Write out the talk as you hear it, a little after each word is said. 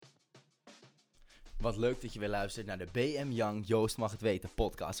Wat leuk dat je weer luistert naar de BM Young Joost Mag Het Weten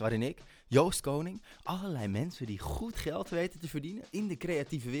podcast, waarin ik, Joost Koning, allerlei mensen die goed geld weten te verdienen in de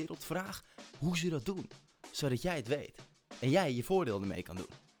creatieve wereld vraag hoe ze dat doen, zodat jij het weet en jij je voordeel ermee kan doen.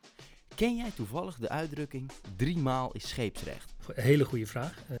 Ken jij toevallig de uitdrukking 3 maal is scheepsrecht? Hele goede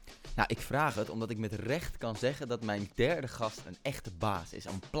vraag. Nou, ik vraag het omdat ik met recht kan zeggen dat mijn derde gast een echte baas is,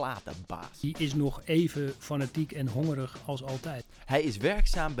 een platenbaas. Die is nog even fanatiek en hongerig als altijd. Hij is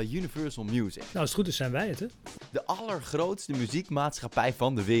werkzaam bij Universal Music, Nou, als het goed is zijn wij het, hè? de allergrootste muziekmaatschappij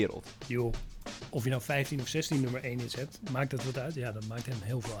van de wereld. Joh, of je nou 15 of 16 nummer 1 is hebt, maakt dat wat uit? Ja, dat maakt hem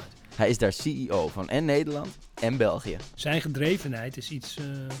heel veel uit. Hij is daar CEO van en Nederland en België. Zijn gedrevenheid is iets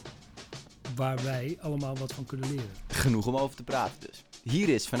waar wij allemaal wat van kunnen leren. Genoeg om over te praten dus. Hier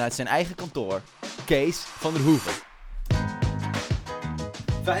is vanuit zijn eigen kantoor Kees van der Hoeven.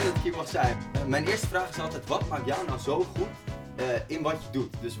 Fijn dat ik hier mag zijn. Mijn eerste vraag is altijd, wat maakt jou nou zo goed in wat je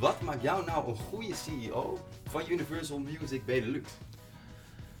doet? Dus wat maakt jou nou een goede CEO van Universal Music Benelux?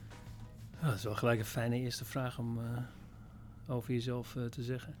 Dat is wel gelijk een fijne eerste vraag om over jezelf te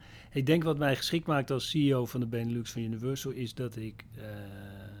zeggen. Ik denk wat mij geschikt maakt als CEO van de Benelux van Universal is dat ik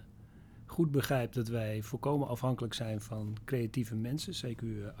goed begrijp dat wij volkomen afhankelijk zijn van creatieve mensen,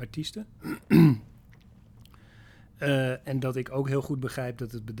 zeker artiesten. En dat ik ook heel goed begrijp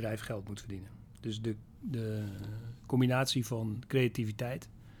dat het bedrijf geld moet verdienen. Dus de combinatie van creativiteit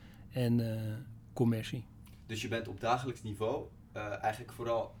en commercie. Dus je bent op dagelijks niveau eigenlijk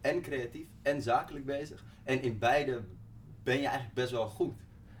vooral en creatief en zakelijk bezig. En in beide ben je eigenlijk best wel goed.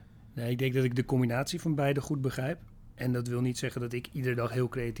 Nee, ik denk dat ik de combinatie van beide goed begrijp. En dat wil niet zeggen dat ik iedere dag heel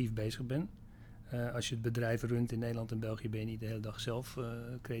creatief bezig ben. Als je het bedrijf runt in Nederland en België ben je niet de hele dag zelf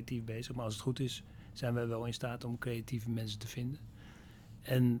creatief bezig. Maar als het goed is, zijn wij wel in staat om creatieve mensen te vinden.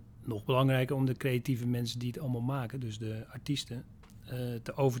 En nog belangrijker om de creatieve mensen die het allemaal maken, dus de artiesten,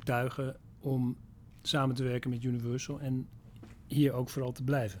 te overtuigen om samen te werken met Universal en hier ook vooral te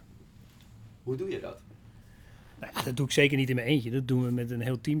blijven. Hoe doe je dat? Nou ja, dat doe ik zeker niet in mijn eentje. Dat doen we met een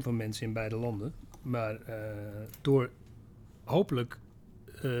heel team van mensen in beide landen. Maar door hopelijk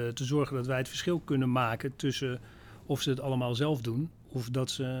te zorgen dat wij het verschil kunnen maken tussen of ze het allemaal zelf doen of dat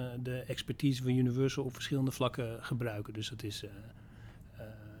ze de expertise van Universal op verschillende vlakken gebruiken. Dus dat is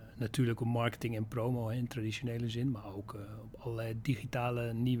natuurlijk op marketing en promo in traditionele zin, maar ook op allerlei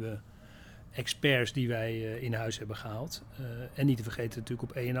digitale nieuwe experts die wij in huis hebben gehaald. En niet te vergeten natuurlijk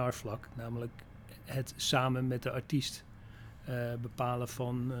op A&R vlak, namelijk het samen met de artiest bepalen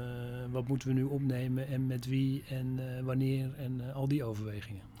van wat moeten we nu opnemen en met wie en wanneer en al die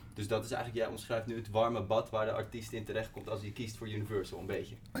overwegingen. Dus dat is eigenlijk, jij omschrijft nu het warme bad waar de artiest in terecht komt als hij kiest voor Universal een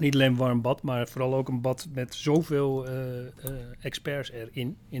beetje. Niet alleen een warm bad, maar vooral ook een bad met zoveel experts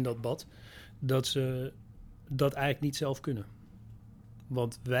in dat bad, dat ze dat eigenlijk niet zelf kunnen.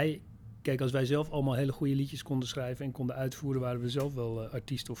 Want als wij zelf allemaal hele goede liedjes konden schrijven en konden uitvoeren, waren we zelf wel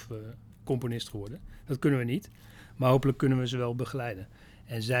artiest of componist geworden. Dat kunnen we niet, maar hopelijk kunnen we ze wel begeleiden.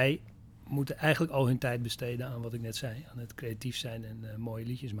 En zij moeten eigenlijk al hun tijd besteden aan wat ik net zei, aan het creatief zijn en mooie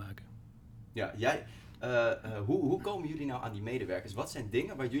liedjes maken. Ja, hoe komen jullie nou aan die medewerkers? Wat zijn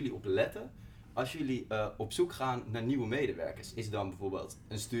dingen waar jullie op letten als jullie op zoek gaan naar nieuwe medewerkers? Is dan bijvoorbeeld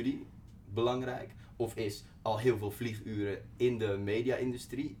een studie belangrijk? Of is al heel veel vlieguren in de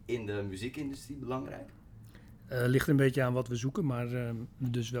media-industrie, in de muziekindustrie belangrijk? Ligt een beetje aan wat we zoeken, maar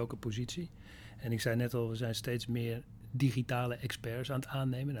dus welke positie. En ik zei net al, we zijn steeds meer digitale experts aan het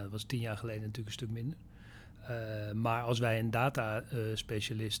aannemen. Nou, dat was 10 jaar geleden natuurlijk een stuk minder. Maar als wij een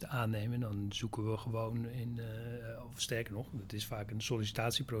data-specialist aannemen, dan zoeken we gewoon of sterker nog, het is vaak een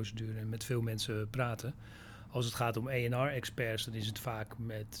sollicitatieprocedure en met veel mensen praten. Als het gaat om A&R-experts, dan is het vaak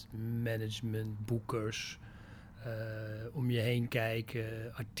met management, boekers, om je heen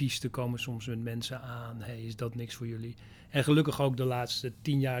kijken. Artiesten komen soms met mensen aan. Hey, is dat niks voor jullie? En gelukkig ook de laatste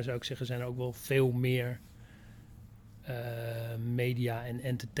 10 jaar zou ik zeggen, zijn er ook wel veel meer media- en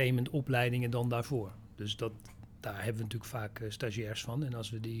entertainment-opleidingen dan daarvoor. Dus daar hebben we natuurlijk vaak stagiairs van. En als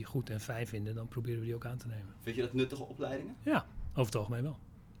we die goed en fijn vinden, dan proberen we die ook aan te nemen. Vind je dat nuttige opleidingen? Ja, over het algemeen wel.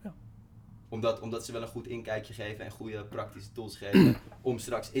 Ja. Omdat ze wel een goed inkijkje geven en goede praktische tools geven om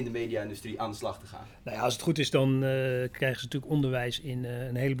straks in de media-industrie aan de slag te gaan. Nou ja, als het goed is, dan krijgen ze natuurlijk onderwijs in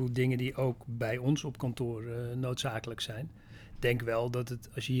een heleboel dingen die ook bij ons op kantoor noodzakelijk zijn. Ik denk wel dat het,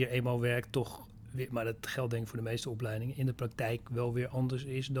 als je hier eenmaal werkt, toch weer, maar dat geldt denk ik voor de meeste opleidingen, in de praktijk wel weer anders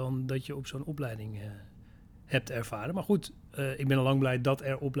is dan dat je op zo'n opleiding hebt ervaren. Maar goed, ik ben al lang blij dat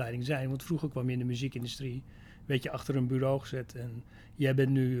er opleidingen zijn, want vroeger kwam je in de muziekindustrie, werd je achter een bureau gezet en jij bent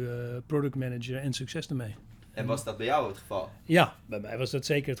nu product manager en succes ermee. En was dat bij jou het geval? Ja, bij mij was dat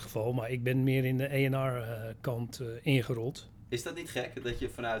zeker het geval, maar ik ben meer in de A&R kant ingerold. Is dat niet gek dat je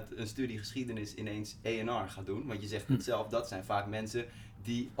vanuit een studie geschiedenis ineens A&R gaat doen? Want je zegt het zelf, dat zijn vaak mensen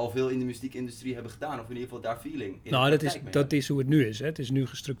die al veel in de muziekindustrie hebben gedaan. Of in ieder geval daar feeling in. Nou, dat is hoe het nu is. Hè. Het is nu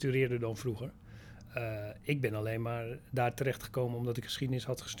gestructureerder dan vroeger. Ik ben alleen maar daar terecht gekomen omdat ik geschiedenis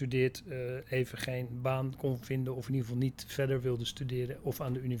had gestudeerd. Even geen baan kon vinden of in ieder geval niet verder wilde studeren of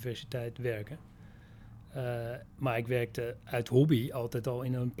aan de universiteit werken. Maar ik werkte uit hobby altijd al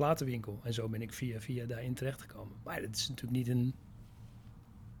in een platenwinkel. En zo ben ik via daarin terechtgekomen. Maar dat is natuurlijk niet een...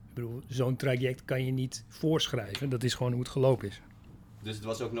 Ik bedoel, zo'n traject kan je niet voorschrijven. Dat is gewoon hoe het gelopen is. Dus het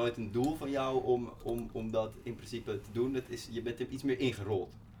was ook nooit een doel van jou om dat in principe te doen? Je bent er iets meer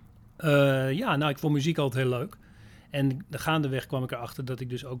ingerold. Ik vond muziek altijd heel leuk. En gaandeweg kwam ik erachter dat ik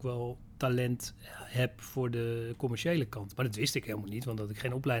dus ook wel talent heb voor de commerciële kant. Maar dat wist ik helemaal niet, want daar had ik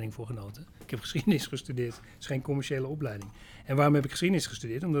geen opleiding voor genoten. Ik heb geschiedenis gestudeerd, het is geen commerciële opleiding. En waarom heb ik geschiedenis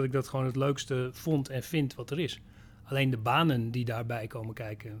gestudeerd? Omdat ik dat gewoon het leukste vond en vind wat er is. Alleen de banen die daarbij komen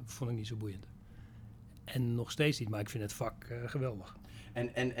kijken, vond ik niet zo boeiend. En nog steeds niet, maar ik vind het vak geweldig.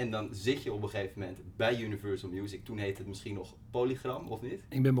 En dan zit je op een gegeven moment bij Universal Music. Toen heette het misschien nog Polygram, of niet?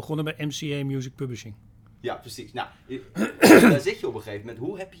 Ik ben begonnen bij MCA Music Publishing. Ja, precies. Nou, daar zit je op een gegeven moment.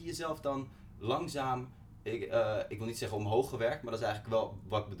 Hoe heb je jezelf dan langzaam, ik wil niet zeggen omhoog gewerkt, maar dat is eigenlijk wel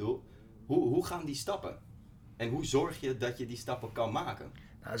wat ik bedoel. Hoe gaan die stappen? En hoe zorg je dat je die stappen kan maken?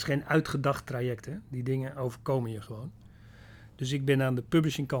 Nou, het is geen uitgedacht traject, hè. Die dingen overkomen je gewoon. Dus ik ben aan de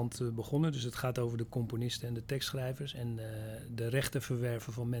publishingkant begonnen. Dus het gaat over de componisten en de tekstschrijvers en de rechten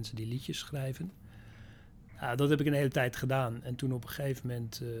verwerven van mensen die liedjes schrijven. Dat heb ik een hele tijd gedaan. En toen op een gegeven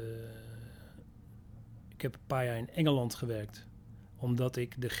moment... ik heb een paar jaar in Engeland gewerkt. Omdat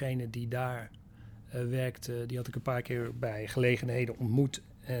ik degene die daar werkte, die had ik een paar keer bij gelegenheden ontmoet.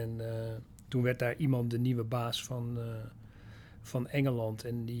 En toen werd daar iemand de nieuwe baas van Engeland.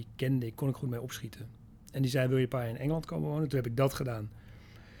 En die kende ik, kon ik goed mee opschieten. En die zei, wil je een paar jaar in Engeland komen wonen? Toen heb ik dat gedaan.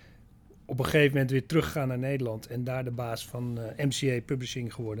 Op een gegeven moment weer teruggegaan naar Nederland. En daar de baas van MCA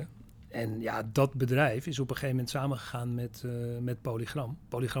Publishing geworden. En ja, dat bedrijf is op een gegeven moment samengegaan met Polygram.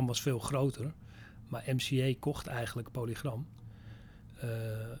 Polygram was veel groter. Maar MCA kocht eigenlijk Polygram.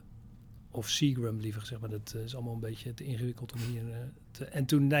 Of Seagram liever gezegd. Maar dat is allemaal een beetje te ingewikkeld om hier te... En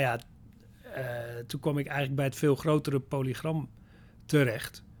toen, toen kwam ik eigenlijk bij het veel grotere Polygram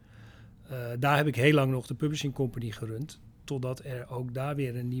terecht. Daar heb ik heel lang nog de publishing company gerund. Totdat er ook daar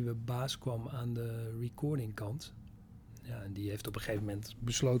weer een nieuwe baas kwam aan de recording kant. Ja, en die heeft op een gegeven moment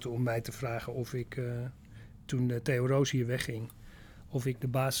besloten om mij te vragen of ik, toen Theo Roos hier wegging, of ik de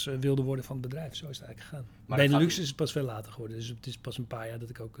baas wilde worden van het bedrijf. Zo is het eigenlijk gegaan. Maar Benelux is pas veel later geworden. Dus het is pas een paar jaar dat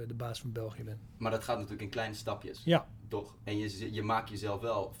ik ook de baas van België ben. Maar dat gaat natuurlijk in kleine stapjes. Ja. Toch? En je maakt jezelf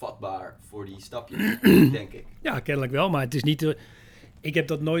wel vatbaar voor die stapjes, denk ik. Ja, kennelijk wel. Maar het is niet... ik heb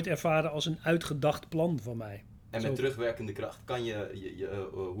dat nooit ervaren als een uitgedacht plan van mij. En met terugwerkende kracht kan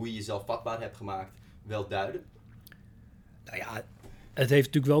hoe je jezelf vatbaar hebt gemaakt wel duiden? Nou ja, het heeft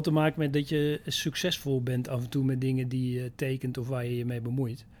natuurlijk wel te maken met dat je succesvol bent af en toe met dingen die je tekent of waar je je mee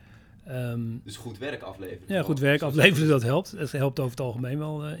bemoeit. Dus goed werk afleveren. Ja, goed werk afleveren, dat helpt. Het helpt over het algemeen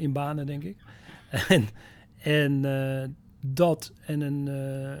wel in banen, denk ik.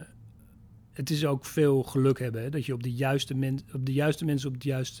 Het is ook veel geluk hebben, hè, dat je op de juiste mensen op het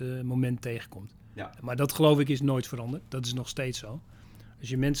juiste moment tegenkomt. Ja. Maar dat geloof ik is nooit veranderd. Dat is nog steeds zo. Als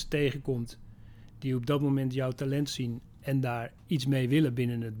je mensen tegenkomt die op dat moment jouw talent zien en daar iets mee willen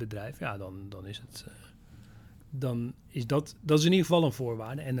binnen het bedrijf, ja, dan is het... dan is dat is in ieder geval een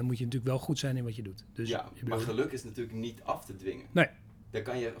voorwaarde. En dan moet je natuurlijk wel goed zijn in wat je doet. Dus, ja, maar geluk is natuurlijk niet af te dwingen. Nee. Daar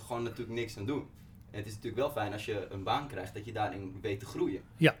kan je gewoon natuurlijk niks aan doen. En het is natuurlijk wel fijn als je een baan krijgt, dat je daarin weet te groeien.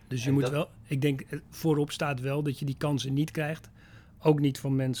 Ja, dus je moet wel... Ik denk, voorop staat wel dat je die kansen niet krijgt. Ook niet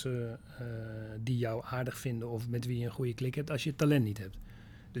van mensen die jou aardig vinden of met wie je een goede klik hebt, als je het talent niet hebt.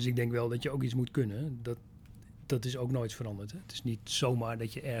 Dus ik denk wel dat je ook iets moet kunnen. Dat is ook nooit veranderd. Hè? Het is niet zomaar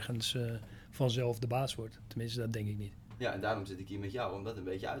dat je ergens vanzelf de baas wordt. Tenminste, dat denk ik niet. Ja, en daarom zit ik hier met jou, om dat een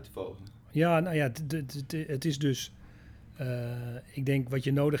beetje uit te vogelen. Ja, nou ja, het is dus... ik denk wat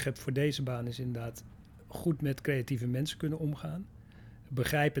je nodig hebt voor deze baan is inderdaad goed met creatieve mensen kunnen omgaan.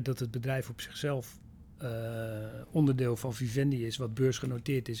 Begrijpen dat het bedrijf op zichzelf onderdeel van Vivendi is, wat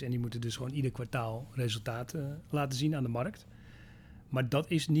beursgenoteerd is. En die moeten dus gewoon ieder kwartaal resultaten laten zien aan de markt. Maar dat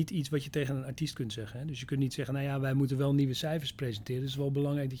is niet iets wat je tegen een artiest kunt zeggen. Hè? Dus je kunt niet zeggen, nou ja, wij moeten wel nieuwe cijfers presenteren. Dus het is wel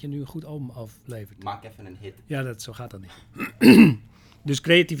belangrijk dat je nu een goed album aflevert. Maak even een hit. Ja, zo gaat dat niet. Dus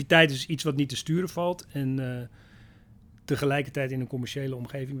creativiteit is iets wat niet te sturen valt. En tegelijkertijd in een commerciële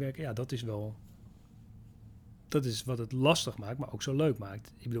omgeving werken, ja, dat is wat het lastig maakt, maar ook zo leuk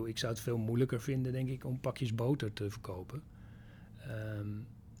maakt. Ik bedoel, ik zou het veel moeilijker vinden, denk ik, om pakjes boter te verkopen.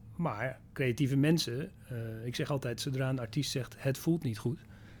 Maar creatieve mensen, ik zeg altijd, zodra een artiest zegt het voelt niet goed,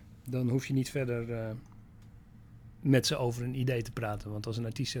 dan hoef je niet verder met ze over een idee te praten. Want als een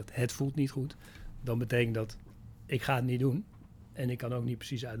artiest zegt het voelt niet goed, dan betekent dat ik ga het niet doen. En ik kan ook niet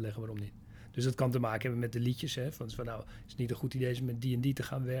precies uitleggen waarom niet. Dus dat kan te maken hebben met de liedjes. Hè, van nou, is het niet een goed idee om met die en die te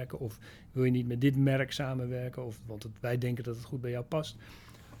gaan werken? Of wil je niet met dit merk samenwerken? Of, want wij denken dat het goed bij jou past.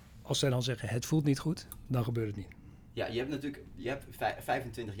 Als zij dan zeggen het voelt niet goed, dan gebeurt het niet. Ja, je hebt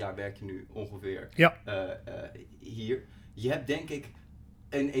 25 jaar werk je nu ongeveer hier. Je hebt denk ik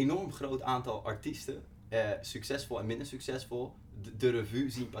een enorm groot aantal artiesten, succesvol en minder succesvol, de revue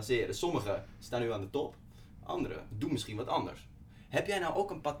zien passeren. Sommigen staan nu aan de top, anderen doen misschien wat anders. Heb jij nou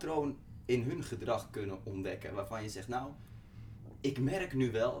ook een patroon in hun gedrag kunnen ontdekken waarvan je zegt, nou, ik merk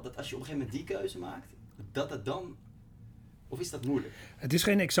nu wel dat als je op een gegeven moment die keuze maakt, dat het dan... Of is dat moeilijk? Het is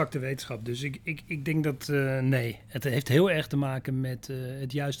geen exacte wetenschap, dus ik denk dat nee. Het heeft heel erg te maken met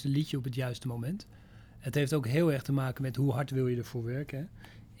het juiste liedje op het juiste moment. Het heeft ook heel erg te maken met hoe hard wil je ervoor werken. Hè?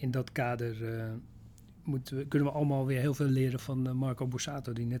 In dat kader kunnen we allemaal weer heel veel leren van Marco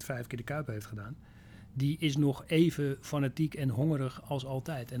Borsato, die net 5 keer de Kuip heeft gedaan. Die is nog even fanatiek en hongerig als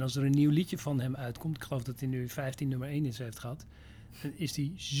altijd. En als er een nieuw liedje van hem uitkomt, ik geloof dat hij nu 15 nummer 1 is heeft gehad, dan is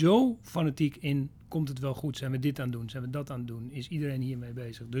hij zo fanatiek in, komt het wel goed, zijn we dit aan het doen, zijn we dat aan het doen, is iedereen hiermee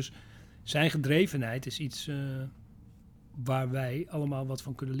bezig. Dus zijn gedrevenheid is iets waar wij allemaal wat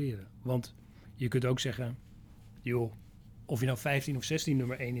van kunnen leren. Want je kunt ook zeggen, joh, of je nou 15 of 16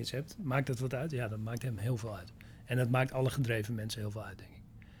 nummer 1 is hebt, maakt dat wat uit? Ja, dat maakt hem heel veel uit. En dat maakt alle gedreven mensen heel veel uit, denk ik.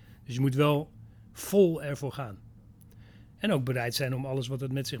 Dus je moet wel vol ervoor gaan. En ook bereid zijn om alles wat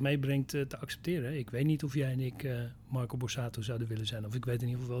het met zich meebrengt te accepteren. Ik weet niet of jij en ik Marco Borsato zouden willen zijn. Of ik weet in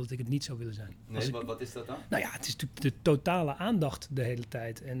ieder geval dat ik het niet zou willen zijn. Nee, wat is dat dan? Nou ja, het is natuurlijk de totale aandacht de hele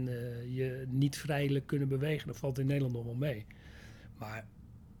tijd. En je niet vrijelijk kunnen bewegen. Dat valt in Nederland nog wel mee. Maar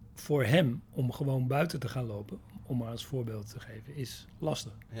voor hem om gewoon buiten te gaan lopen, om maar als voorbeeld te geven, is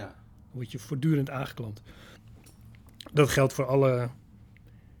lastig. Ja. Dan word je voortdurend aangeklampt. Dat geldt voor alle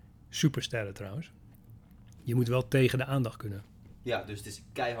supersterren trouwens. Je moet wel tegen de aandacht kunnen. Ja, dus het is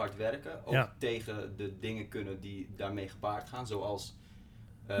keihard werken. Ook tegen de dingen kunnen die daarmee gepaard gaan. Zoals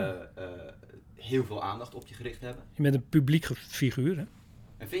heel veel aandacht op je gericht hebben. Je bent een publiek figuur, hè?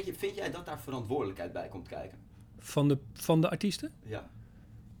 En vind jij dat daar verantwoordelijkheid bij komt kijken? Van de artiesten? Ja.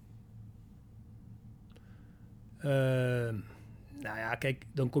 Nou ja, kijk,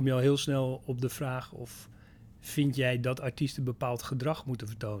 dan kom je al heel snel op de vraag of vind jij dat artiesten bepaald gedrag moeten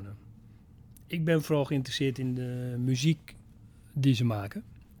vertonen? Ik ben vooral geïnteresseerd in de muziek die ze maken.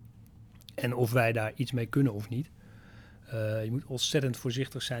 En of wij daar iets mee kunnen of niet. Je moet ontzettend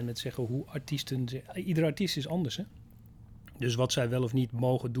voorzichtig zijn met zeggen hoe artiesten... Ieder artiest is anders, hè? Dus wat zij wel of niet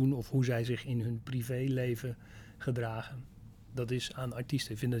mogen doen of hoe zij zich in hun privéleven gedragen, dat is aan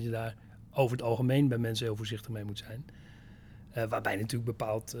artiesten. Ik vind dat je daar over het algemeen bij mensen heel voorzichtig mee moet zijn. Waarbij natuurlijk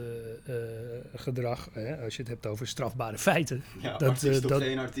bepaald gedrag, als je het hebt over strafbare feiten. Ja, artiest of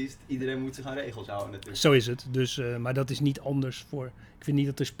geen artiest, iedereen moet zich aan regels houden natuurlijk. Zo is het, dus, maar dat is niet anders voor... Ik vind niet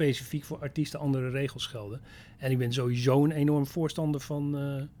dat er specifiek voor artiesten andere regels gelden. En ik ben sowieso een enorm voorstander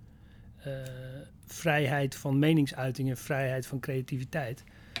van vrijheid van meningsuiting en vrijheid van creativiteit.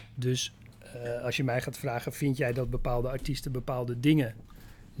 Dus als je mij gaat vragen, vind jij dat bepaalde artiesten bepaalde dingen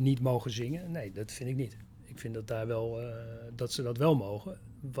niet mogen zingen? Nee, dat vind ik niet. Ik vind dat daar wel, dat ze dat wel mogen.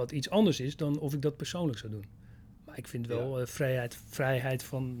 Wat iets anders is dan of ik dat persoonlijk zou doen. Maar ik vind wel vrijheid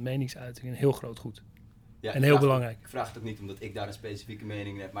van meningsuiting een heel groot goed. Ja, en heel belangrijk. Ik vraag het ook niet omdat ik daar een specifieke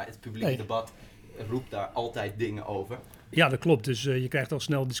mening in heb. Maar het publieke debat roept daar altijd dingen over. Ja, dat klopt. Dus je krijgt al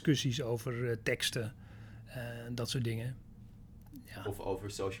snel discussies over teksten en dat soort dingen. Ja. Of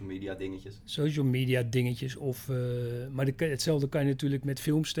over social media dingetjes. Social media dingetjes. Maar hetzelfde kan je natuurlijk met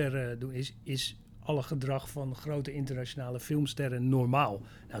filmsterren doen. Is alle gedrag van grote internationale filmsterren normaal?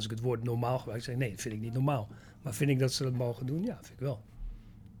 Nou, als ik het woord normaal gebruik, zeg ik nee, dat vind ik niet normaal. Maar vind ik dat ze dat mogen doen? Ja, vind ik wel.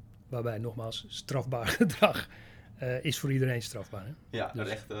 Waarbij, nogmaals, strafbaar gedrag is voor iedereen strafbaar. Hè? Ja, dus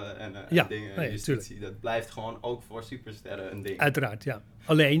rechten en dingen, nee, justitie, dat blijft gewoon ook voor supersterren een ding. Uiteraard, ja.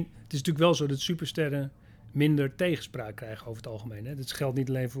 Alleen, het is natuurlijk wel zo dat supersterren minder tegenspraak krijgen over het algemeen. Hè? Dat geldt niet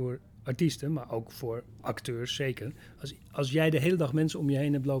alleen voor artiesten, maar ook voor acteurs, zeker. Als jij de hele dag mensen om je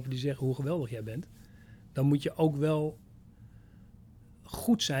heen hebt lopen die zeggen hoe geweldig jij bent, dan moet je ook wel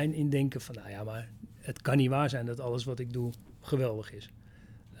goed zijn in denken van, nou ja, maar het kan niet waar zijn dat alles wat ik doe geweldig is.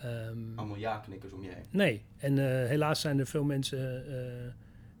 Allemaal ja-knikkers om je heen. Nee, en helaas zijn er veel mensen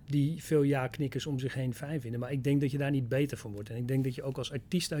die veel ja-knikkers om zich heen fijn vinden. Maar ik denk dat je daar niet beter van wordt. En ik denk dat je ook als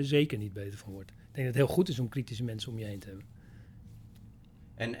artiest daar zeker niet beter van wordt. Ik denk dat het heel goed is om kritische mensen om je heen te hebben.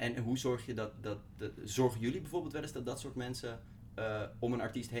 En hoe zorg je zorgen jullie bijvoorbeeld wel eens dat soort mensen om een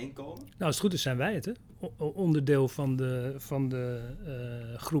artiest heen komen? Nou, als het goed is zijn wij het, hè? Onderdeel van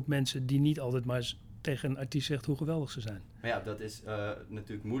de groep mensen die niet altijd maar tegen een artiest zegt hoe geweldig ze zijn. Maar ja, dat is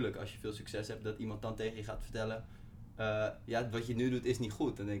natuurlijk moeilijk als je veel succes hebt, dat iemand dan tegen je gaat vertellen, wat je nu doet is niet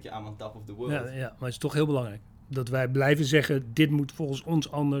goed. Dan denk je, I'm on top of the world. Ja, maar het is toch heel belangrijk. Dat wij blijven zeggen, dit moet volgens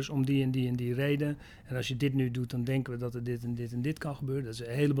ons anders om die en die en die reden. En als je dit nu doet, dan denken we dat er dit en dit en dit kan gebeuren. Dat is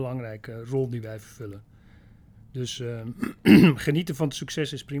een hele belangrijke rol die wij vervullen. Dus genieten van het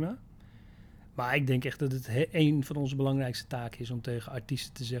succes is prima. Maar ik denk echt dat het een van onze belangrijkste taken is om tegen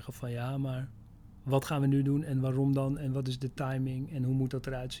artiesten te zeggen van ja, maar wat gaan we nu doen en waarom dan? En wat is de timing en hoe moet dat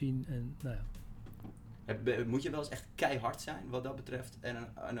eruit zien? En, nou ja. Moet je wel eens echt keihard zijn wat dat betreft en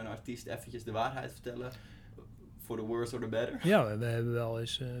een artiest eventjes de waarheid vertellen? For the worse or the better? Ja, we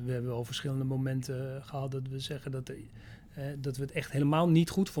hebben wel verschillende momenten gehad dat we zeggen dat we het echt helemaal niet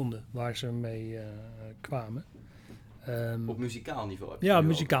goed vonden waar ze mee kwamen. Op muzikaal niveau? Ja, op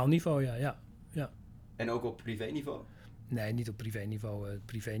muzikaal niveau, ja. En ook op privéniveau? Nee, niet op privéniveau.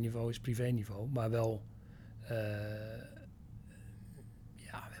 Privéniveau is privéniveau, maar wel... we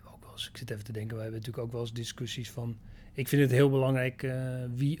hebben ook wel eens... Ik zit even te denken, we hebben natuurlijk ook wel eens discussies van... Ik vind het heel belangrijk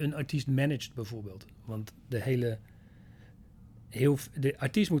wie een artiest managt bijvoorbeeld. Want de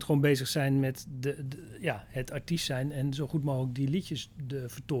artiest moet gewoon bezig zijn met het artiest zijn en zo goed mogelijk die liedjes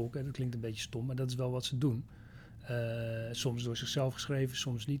vertolken. Dat klinkt een beetje stom, maar dat is wel wat ze doen. Soms door zichzelf geschreven,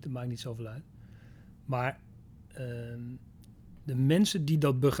 soms niet. Dat maakt niet zoveel uit. Maar de mensen die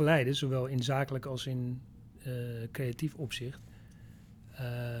dat begeleiden, zowel in zakelijk als in creatief opzicht,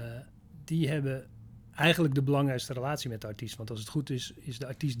 die hebben eigenlijk de belangrijkste relatie met de artiest. Want als het goed is, is de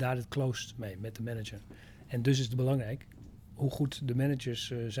artiest daar het closest mee, met de manager. En dus is het belangrijk hoe goed de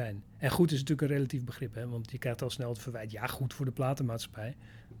managers zijn. En goed is natuurlijk een relatief begrip, hè? Want je krijgt al snel het verwijt, ja, goed voor de platenmaatschappij.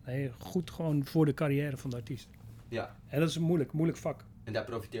 Nee, goed gewoon voor de carrière van de artiest. Ja. En dat is een moeilijk vak. En daar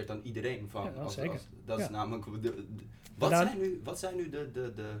profiteert dan iedereen van. Ja, zeker. Dat is namelijk... Wat zijn nu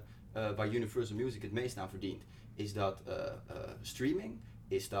waar Universal Music het meest aan verdient? Is dat streaming?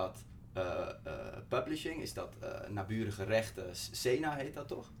 Is dat publishing? Is dat naburige rechten? Sena heet dat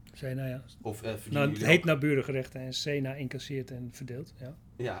toch? Sena, ja. Of het heet naburige rechten en Sena incasseert en verdeelt, ja.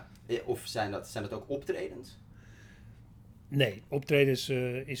 Ja, of zijn dat ook optredens? Nee, optredens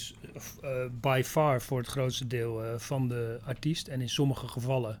is by far voor het grootste deel van de artiest. En in sommige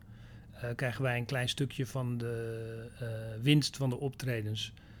gevallen krijgen wij een klein stukje van de winst van de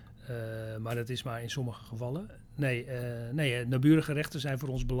optredens. Maar dat is maar in sommige gevallen. Nee, naburige rechten zijn voor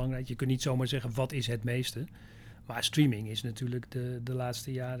ons belangrijk. Je kunt niet zomaar zeggen wat is het meeste. Maar streaming is natuurlijk de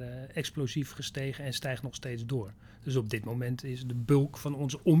laatste jaren explosief gestegen en stijgt nog steeds door. Dus op dit moment is de bulk van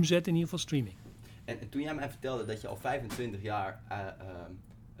onze omzet in ieder geval streaming. En toen jij mij vertelde dat je al 25 jaar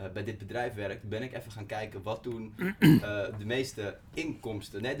bij dit bedrijf werkt, ben ik even gaan kijken wat toen de meeste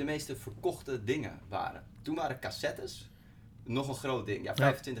de meeste verkochte dingen waren. Toen waren cassettes nog een groot ding. Ja,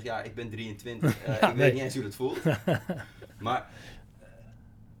 25 jaar, ik ben 23, ik weet niet eens hoe dat voelt. Maar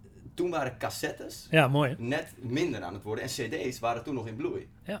toen waren cassettes net minder aan het worden en cd's waren toen nog in bloei.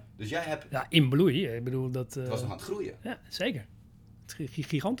 Ja. Dus jij hebt... Ja, in bloei. Ik bedoel dat... het was nog aan het groeien. Ja, zeker. Het is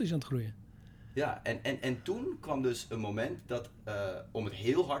gigantisch aan het groeien. Ja, en toen kwam dus een moment dat, om het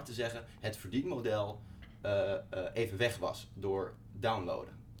heel hard te zeggen, het verdienmodel even weg was door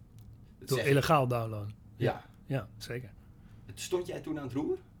downloaden. Door illegaal downloaden. Ja. Ja, zeker. Stond jij toen aan het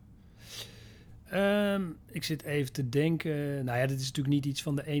roer? Ik zit even te denken. Nou ja, dat is natuurlijk niet iets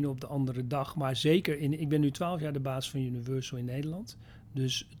van de ene op de andere dag. Maar zeker, ik ben nu 12 jaar de baas van Universal in Nederland.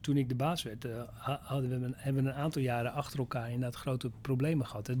 Dus toen ik de baas werd, hebben we een aantal jaren achter elkaar inderdaad grote problemen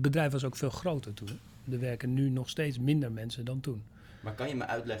gehad. Het bedrijf was ook veel groter toen. Er werken nu nog steeds minder mensen dan toen. Maar kan je me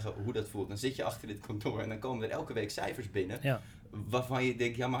uitleggen hoe dat voelt? Dan zit je achter dit kantoor en dan komen er elke week cijfers binnen. Ja. Waarvan je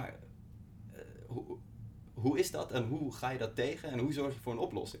denkt, ja maar, hoe is dat en hoe ga je dat tegen en hoe zorg je voor een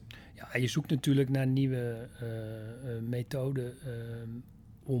oplossing? Ja, je zoekt natuurlijk naar nieuwe methoden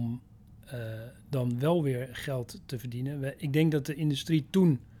om dan wel weer geld te verdienen. Ik denk dat de industrie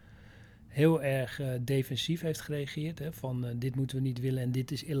toen heel erg defensief heeft gereageerd. Hè, van dit moeten we niet willen en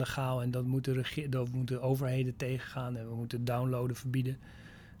dit is illegaal en dat moeten overheden tegengaan en we moeten downloaden verbieden.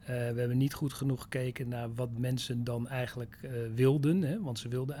 We hebben niet goed genoeg gekeken naar wat mensen dan eigenlijk wilden. Hè, want ze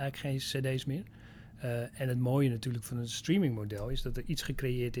wilden eigenlijk geen cd's meer. En het mooie natuurlijk van het streamingmodel is dat er iets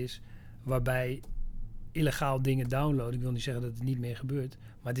gecreëerd is waarbij illegaal dingen downloaden. Ik wil niet zeggen dat het niet meer gebeurt,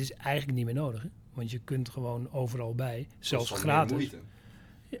 maar het is eigenlijk niet meer nodig. Hè? Want je kunt gewoon overal bij, zelfs gratis. Moeite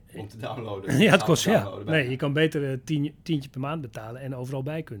om te downloaden. Ja, het kost nee, je kan beter tientje per maand betalen en overal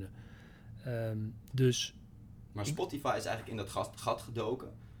bij kunnen. Maar Spotify is eigenlijk in dat gat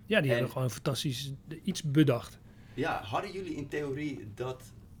gedoken. Ja, die hebben gewoon fantastisch iets bedacht. Ja, hadden jullie in theorie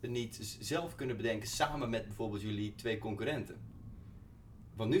dat niet zelf kunnen bedenken samen met bijvoorbeeld jullie 2 concurrenten?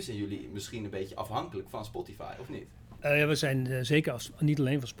 Want nu zijn jullie misschien een beetje afhankelijk van Spotify, of niet? Ja, we zijn zeker niet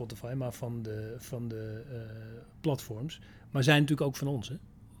alleen van Spotify, maar van de platforms. Maar zijn natuurlijk ook van ons. Hè?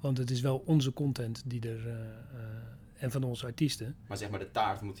 Want het is wel onze content die en van onze artiesten. Maar zeg maar de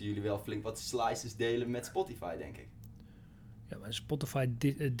taart moeten jullie wel flink wat slices delen met Spotify, denk ik. Ja, maar Spotify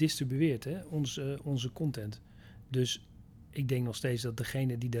distribueert onze content. Dus ik denk nog steeds dat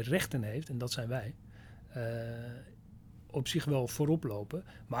degene die de rechten heeft, en dat zijn wij, op zich wel voorop lopen.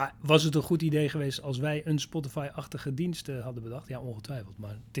 Maar was het een goed idee geweest als wij een Spotify-achtige dienst hadden bedacht? Ja, ongetwijfeld.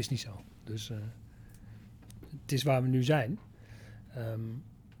 Maar het is niet zo. Dus het is waar we nu zijn.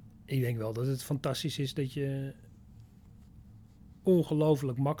 Ik denk wel dat het fantastisch is dat je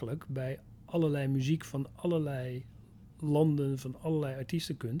ongelooflijk makkelijk bij allerlei muziek van allerlei landen, van allerlei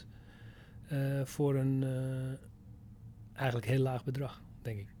artiesten kunt. Voor een eigenlijk heel laag bedrag,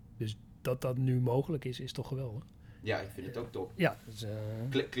 denk ik. Dus dat nu mogelijk is toch geweldig. Ja, ik vind het ook top. Ja. Dus,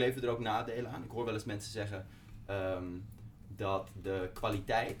 Kleven er ook nadelen aan? Ik hoor wel eens mensen zeggen dat de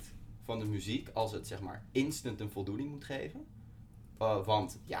kwaliteit van de muziek, als het zeg maar instant een voldoening moet geven.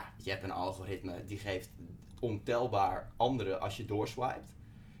 Want ja, je hebt een algoritme die geeft ontelbaar andere als je doorswipet.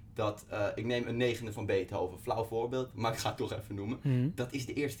 Ik neem een 9e van Beethoven, flauw voorbeeld, maar ik ga het toch even noemen. Dat is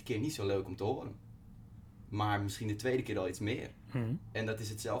de eerste keer niet zo leuk om te horen. Maar misschien de tweede keer al iets meer. En dat is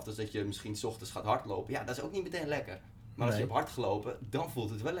hetzelfde als dat je misschien 's ochtends gaat hardlopen. Ja, dat is ook niet meteen lekker. Maar als je hebt hard gelopen, dan voelt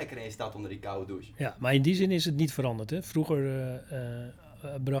het wel lekker en je staat onder die koude douche. Ja, maar in die zin is het niet veranderd. Hè? Vroeger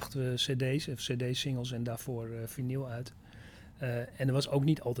brachten we cd's of cd-singles en daarvoor vinyl uit. En er was ook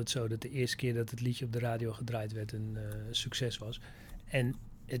niet altijd zo dat de eerste keer dat het liedje op de radio gedraaid werd een succes was. En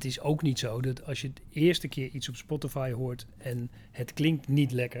het is ook niet zo dat als je de eerste keer iets op Spotify hoort en het klinkt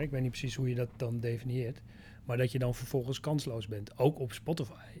niet lekker, ik weet niet precies hoe je dat dan definieert, maar dat je dan vervolgens kansloos bent. Ook op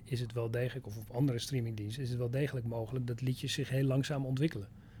Spotify is het wel degelijk, of op andere streamingdiensten, is het wel degelijk mogelijk dat liedjes zich heel langzaam ontwikkelen.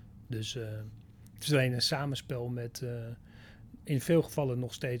 Dus het is alleen een samenspel met in veel gevallen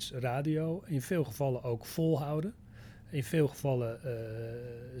nog steeds radio, in veel gevallen ook volhouden. In veel gevallen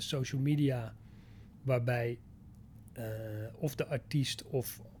social media, waarbij of de artiest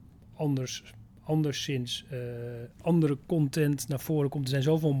of anderszins andere content naar voren komt. Er zijn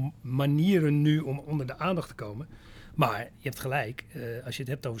zoveel manieren nu om onder de aandacht te komen. Maar je hebt gelijk, als je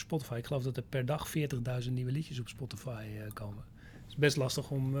het hebt over Spotify, ik geloof dat er per dag 40.000 nieuwe liedjes op Spotify komen. Het is best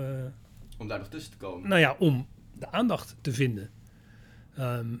lastig om daar nog tussen te komen. Nou ja, om de aandacht te vinden.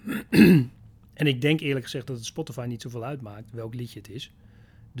 En ik denk eerlijk gezegd dat het Spotify niet zoveel uitmaakt welk liedje het is.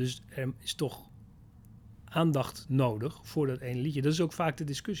 Dus er is toch aandacht nodig voor dat ene liedje. Dat is ook vaak de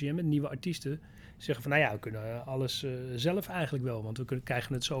discussie hè, met nieuwe artiesten. Zeggen van, nou ja, we kunnen alles zelf eigenlijk wel, want we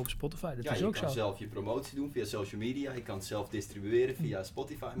krijgen het zo op Spotify. Dat is ook zo. Je kan zelf je promotie doen via social media. Je kan het zelf distribueren via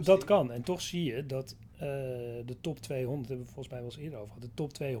Spotify misschien. Dat kan. En toch zie je dat de top 200, hebben we volgens mij wel eens eerder over gehad, de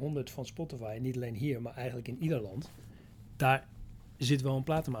top 200 van Spotify, niet alleen hier, maar eigenlijk in ieder land, daar zit wel een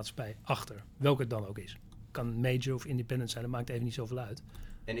platenmaatschappij achter. Welke het dan ook is. Kan major of independent zijn, dat maakt even niet zoveel uit.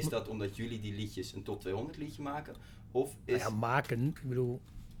 En is dat omdat jullie die liedjes een top 200 liedje maken? Of is... Nou ja, maken, ik bedoel...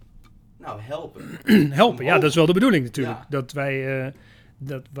 Nou, helpen. Helpen, ja, dat is wel de bedoeling natuurlijk. Ja. Dat wij,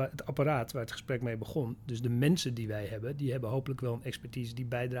 het apparaat waar het gesprek mee begon, dus de mensen die wij hebben, die hebben hopelijk wel een expertise die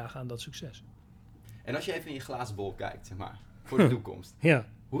bijdragen aan dat succes. En als je even in je glazen bol kijkt, zeg maar, voor de toekomst. Ja.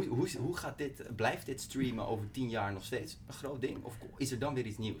 Hoe gaat blijft dit streamen over 10 jaar nog steeds een groot ding? Of is er dan weer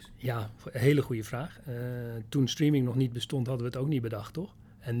iets nieuws? Ja, een hele goede vraag. Toen streaming nog niet bestond, hadden we het ook niet bedacht, toch?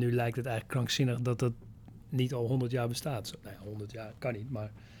 En nu lijkt het eigenlijk krankzinnig dat het niet al 100 jaar bestaat. Nou ja, 100 jaar kan niet,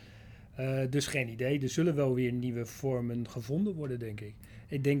 maar... dus geen idee. Er zullen wel weer nieuwe vormen gevonden worden, denk ik.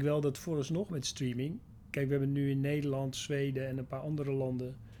 Ik denk wel dat vooralsnog met streaming... Kijk, we hebben nu in Nederland, Zweden en een paar andere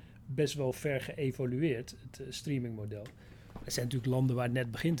landen... best wel ver geëvolueerd, het streamingmodel. Er zijn natuurlijk landen waar het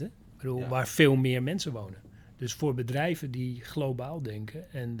net begint, hè? Ik bedoel, waar veel meer mensen wonen. Dus voor bedrijven die globaal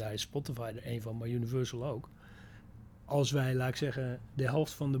denken... en daar is Spotify er een van, maar Universal ook... Als wij, laat ik zeggen, de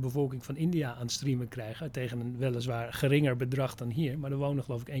helft van de bevolking van India aan het streamen krijgen... tegen een weliswaar geringer bedrag dan hier... maar er wonen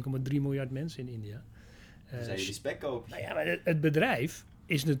geloof ik 1,3 miljard mensen in India. Dan zijn jullie spekkopers. Nou ja, maar het bedrijf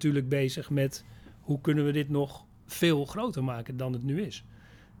is natuurlijk bezig met... hoe kunnen we dit nog veel groter maken dan het nu is.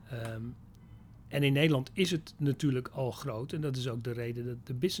 En in Nederland is het natuurlijk al groot... en dat is ook de reden dat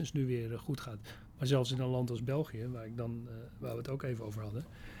de business nu weer goed gaat. Maar zelfs in een land als België, waar we het ook even over hadden...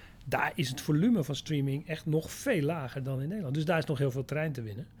 daar is het volume van streaming echt nog veel lager dan in Nederland. Dus daar is nog heel veel terrein te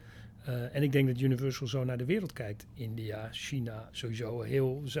winnen. En ik denk dat Universal zo naar de wereld kijkt. India, China, sowieso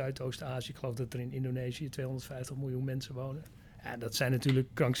heel Zuidoost-Azië. Ik geloof dat er in Indonesië 250 miljoen mensen wonen. Ja, dat zijn natuurlijk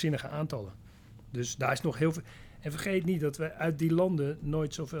krankzinnige aantallen. Dus daar is nog heel veel... En vergeet niet dat we uit die landen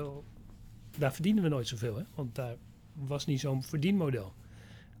nooit zoveel... Daar verdienen we nooit zoveel, hè? Want daar was niet zo'n verdienmodel.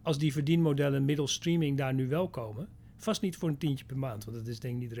 Als die verdienmodellen middels streaming daar nu wel komen... Vast niet voor een tientje per maand. Want het is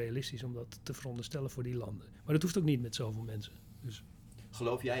denk ik niet realistisch om dat te veronderstellen voor die landen. Maar dat hoeft ook niet met zoveel mensen. Dus.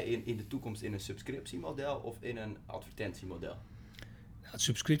 Geloof jij in de toekomst in een subscriptiemodel of in een advertentiemodel? Nou, het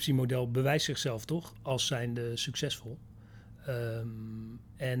subscriptiemodel bewijst zichzelf toch als zijnde succesvol.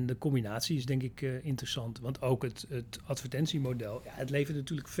 En de combinatie is denk ik interessant. Want ook het advertentiemodel, het levert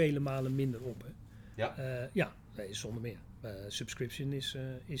natuurlijk vele malen minder op. Hè. Ja? Nee, zonder meer. Subscription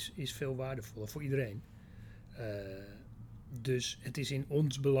is veel waardevoller voor iedereen. Dus het is in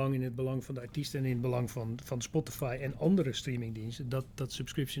ons belang, in het belang van de artiesten en in het belang van Spotify en andere streamingdiensten dat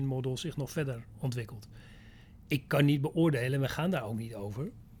subscription model zich nog verder ontwikkelt. Ik kan niet beoordelen, en we gaan daar ook niet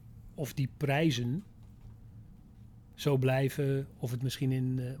over, of die prijzen zo blijven, of het misschien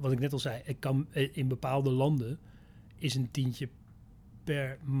in, wat ik net al zei, in bepaalde landen is een tientje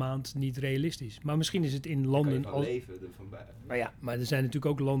per maand niet realistisch. Maar misschien is het in landen... Kan je van leven ervan bij. Maar er zijn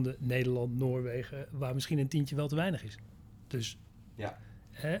natuurlijk ook landen, Nederland, Noorwegen, waar misschien een tientje wel te weinig is. Dus... Ja.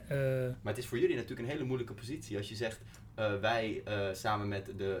 Maar het is voor jullie natuurlijk een hele moeilijke positie. Als je zegt, wij samen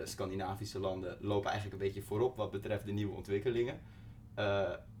met de Scandinavische landen lopen eigenlijk een beetje voorop wat betreft de nieuwe ontwikkelingen.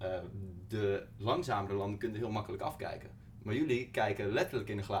 De langzamere landen kunnen heel makkelijk afkijken. Maar jullie kijken letterlijk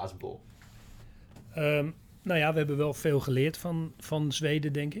in een glazen bol. We hebben wel veel geleerd van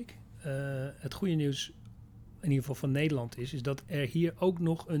Zweden, denk ik. Het goede nieuws, in ieder geval van Nederland, is dat er hier ook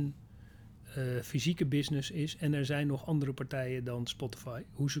nog een fysieke business is. En er zijn nog andere partijen dan Spotify.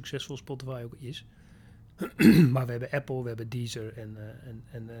 Hoe succesvol Spotify ook is. Maar we hebben Apple, we hebben Deezer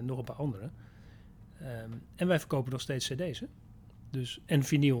en nog een paar andere. En wij verkopen nog steeds cd's. Hè? Dus, en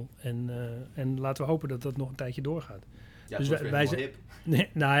vinyl. En laten we hopen dat dat nog een tijdje doorgaat. Ja, dus wij zijn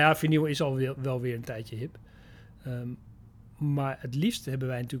hip. Vinyl is al wel weer een tijdje hip. Maar het liefst hebben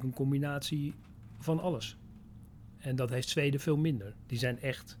wij natuurlijk een combinatie van alles. En dat heeft Zweden veel minder. Die zijn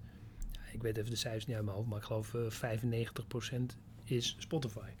echt, ik weet even de cijfers niet uit mijn hoofd, maar ik geloof 95% is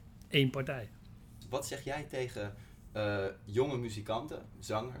Spotify. Eén partij. Wat zeg jij tegen jonge muzikanten,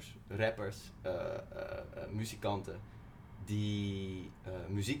 zangers, rappers, muzikanten die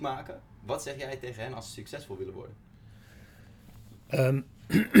muziek maken? Wat zeg jij tegen hen als ze succesvol willen worden?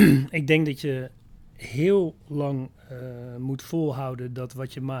 Ik denk dat je heel lang moet volhouden dat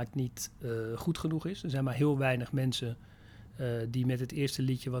wat je maakt niet goed genoeg is. Er zijn maar heel weinig mensen die met het eerste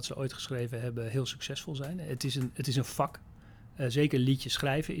liedje wat ze ooit geschreven hebben heel succesvol zijn. Het is een vak. Zeker liedjes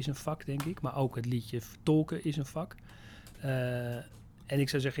schrijven is een vak, denk ik. Maar ook het liedje vertolken is een vak. En ik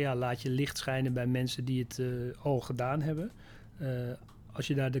zou zeggen, laat je licht schijnen bij mensen die het al gedaan hebben. Als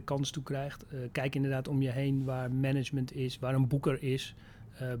je daar de kans toe krijgt, kijk inderdaad om je heen waar management is, waar een boeker is.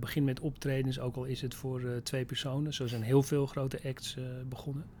 Begin met optredens, ook al is het voor 2 personen. Zo zijn heel veel grote acts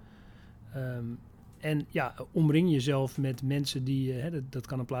begonnen. Omring jezelf met mensen die, dat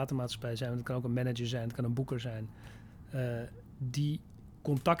kan een platenmaatschappij zijn, dat kan ook een manager zijn, het kan een boeker zijn, die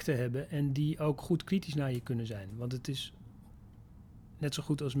contacten hebben en die ook goed kritisch naar je kunnen zijn. Want het is net zo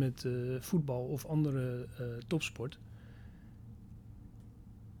goed als met voetbal of andere topsport.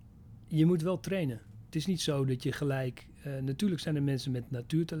 Je moet wel trainen. Het is niet zo dat je gelijk... natuurlijk zijn er mensen met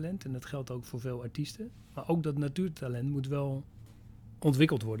natuurtalent en dat geldt ook voor veel artiesten. Maar ook dat natuurtalent moet wel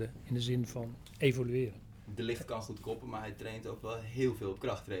ontwikkeld worden in de zin van evolueren. De licht kan goed koppen, maar hij traint ook wel heel veel op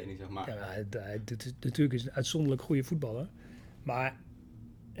krachttraining, zeg maar. Natuurlijk is een uitzonderlijk goede voetballer. Maar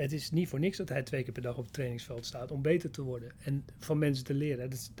het is niet voor niks dat hij 2 keer per dag op het trainingsveld staat om beter te worden. En van mensen te leren.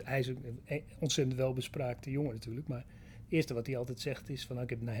 Hij is een ontzettend welbespraakte jongen natuurlijk, maar... Het eerste wat hij altijd zegt is van ik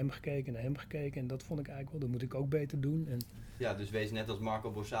heb naar hem gekeken en dat vond ik eigenlijk wel, dat moet ik ook beter doen. En ja, dus wees net als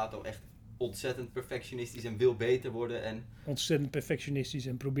Marco Borsato echt ontzettend perfectionistisch en wil beter worden. En ontzettend perfectionistisch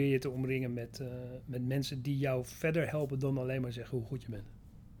en probeer je te omringen met mensen die jou verder helpen dan alleen maar zeggen hoe goed je bent.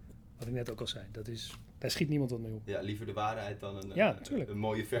 Wat ik net ook al zei, daar schiet niemand wat mee op. Ja, liever de waarheid dan een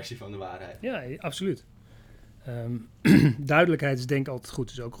mooie versie van de waarheid. Ja, absoluut. Duidelijkheid is denk ik altijd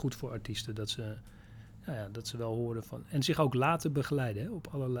goed, is ook goed voor artiesten dat ze wel horen van... En zich ook laten begeleiden op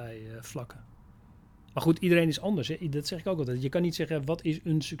allerlei vlakken. Maar goed, iedereen is anders. Hè? Dat zeg ik ook altijd. Je kan niet zeggen, wat is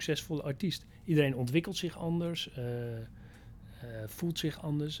een succesvolle artiest? Iedereen ontwikkelt zich anders. Voelt zich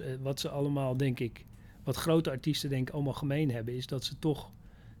anders. Wat ze allemaal, denk ik... Wat grote artiesten denk ik allemaal gemeen hebben... is dat ze toch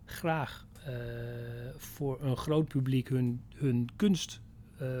graag voor een groot publiek hun kunst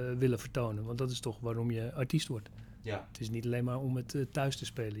willen vertonen. Want dat is toch waarom je artiest wordt. Ja. Het is niet alleen maar om het thuis te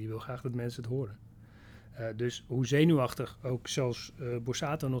spelen. Je wil graag dat mensen het horen. Dus hoe zenuwachtig ook zelfs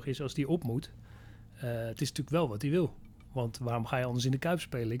Borsato nog is als die op moet. Het is natuurlijk wel wat hij wil. Want waarom ga je anders in de Kuip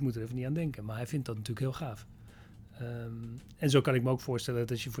spelen? Ik moet er even niet aan denken. Maar hij vindt dat natuurlijk heel gaaf. En zo kan ik me ook voorstellen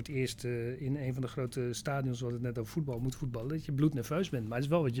dat als je voor het eerst in een van de grote stadions, wat het net over voetbal moet voetballen, dat je bloednerveus bent. Maar het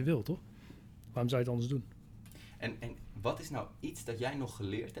is wel wat je wil, toch? Waarom zou je het anders doen? En wat is nou iets dat jij nog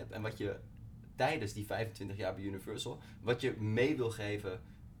geleerd hebt en wat je tijdens die 25 jaar bij Universal, wat je mee wil geven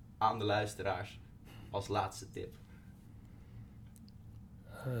aan de luisteraars als laatste tip?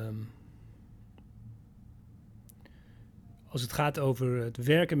 Als het gaat over het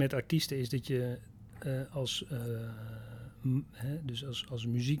werken met artiesten, is dat je als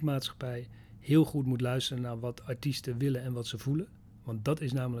muziekmaatschappij heel goed moet luisteren naar wat artiesten willen en wat ze voelen. Want dat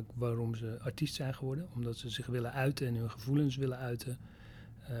is namelijk waarom ze artiest zijn geworden. Omdat ze zich willen uiten en hun gevoelens willen uiten.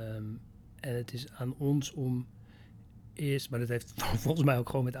 En het is aan ons om eerst, maar dat heeft volgens mij ook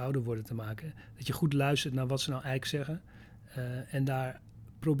gewoon met ouder worden te maken, dat je goed luistert naar wat ze nou eigenlijk zeggen. En daar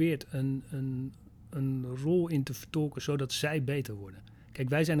probeert een rol in te vertolken, zodat zij beter worden. Kijk,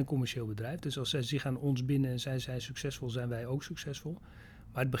 wij zijn een commercieel bedrijf, dus als zij zich aan ons binden en zij zijn succesvol, zijn wij ook succesvol.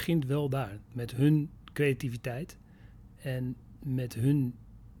 Maar het begint wel daar, met hun creativiteit en met hun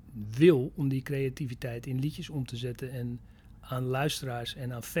wil om die creativiteit in liedjes om te zetten en aan luisteraars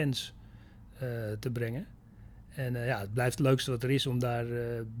en aan fans te brengen. En het blijft het leukste wat er is om daar,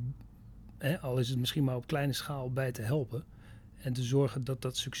 al is het misschien maar op kleine schaal, bij te helpen. En te zorgen dat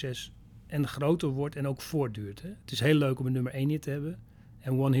dat succes en groter wordt en ook voortduurt. Hè. Het is heel leuk om een nummer 1 hit te hebben.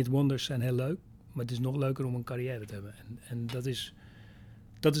 En one-hit wonders zijn heel leuk. Maar het is nog leuker om een carrière te hebben. En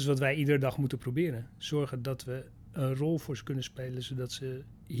dat is wat wij iedere dag moeten proberen. Zorgen dat we een rol voor ze kunnen spelen, zodat ze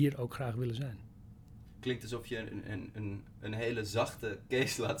hier ook graag willen zijn. Klinkt alsof je een hele zachte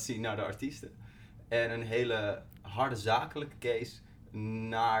case laat zien naar de artiesten. En een hele harde zakelijke case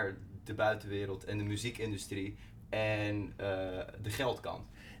naar de buitenwereld en de muziekindustrie en de geldkant.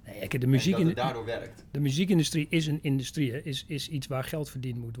 Nee, de muziek en dat het daardoor werkt. De muziekindustrie is een industrie, hè? Is iets waar geld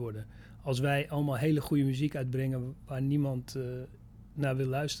verdiend moet worden. Als wij allemaal hele goede muziek uitbrengen waar niemand naar wil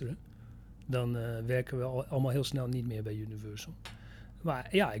luisteren, dan werken we allemaal heel snel niet meer bij Universal. Maar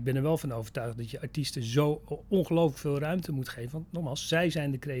ja, ik ben er wel van overtuigd dat je artiesten zo ongelooflijk veel ruimte moet geven. Want nogmaals, zij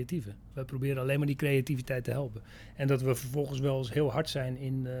zijn de creatieven. Wij proberen alleen maar die creativiteit te helpen. En dat we vervolgens wel eens heel hard zijn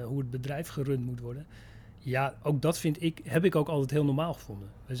in hoe het bedrijf gerund moet worden. Ja, ook dat heb ik ook altijd heel normaal gevonden.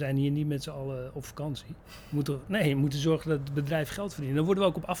 We zijn hier niet met z'n allen op vakantie. We moeten zorgen dat het bedrijf geld verdient. Daar worden we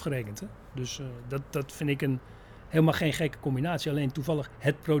ook op afgerekend. Hè? Dus dat vind ik helemaal geen gekke combinatie. Alleen toevallig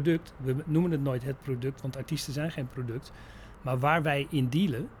het product, we noemen het nooit het product, want artiesten zijn geen product. Maar waar wij in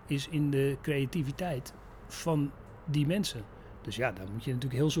dealen is in de creativiteit van die mensen. Dus ja, daar moet je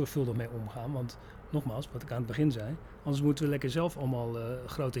natuurlijk heel zorgvuldig mee omgaan. Want nogmaals, wat ik aan het begin zei, anders moeten we lekker zelf allemaal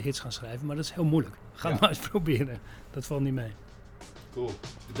grote hits gaan schrijven. Maar dat is heel moeilijk. Ga het maar eens proberen. Dat valt niet mee. Cool,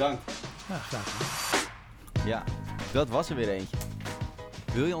 bedankt. Ja, graag gedaan. Ja, dat was er weer eentje.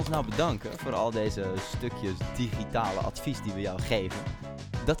 Wil je ons nou bedanken voor al deze stukjes digitale advies die we jou geven?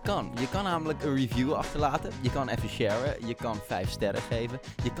 Dat kan. Je kan namelijk een review achterlaten. Je kan even sharen. Je kan 5 sterren geven.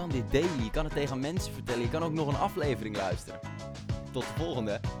 Je kan dit delen. Je kan het tegen mensen vertellen. Je kan ook nog een aflevering luisteren. Tot de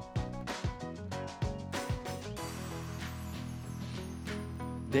volgende.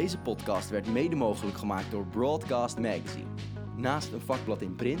 Deze podcast werd mede mogelijk gemaakt door Broadcast Magazine. Naast een vakblad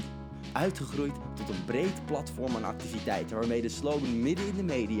in print, uitgegroeid tot een breed platform aan activiteiten waarmee de slogan midden in de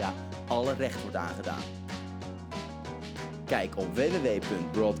media alle recht wordt aangedaan. Kijk op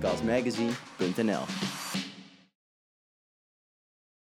www.broadcastmagazine.nl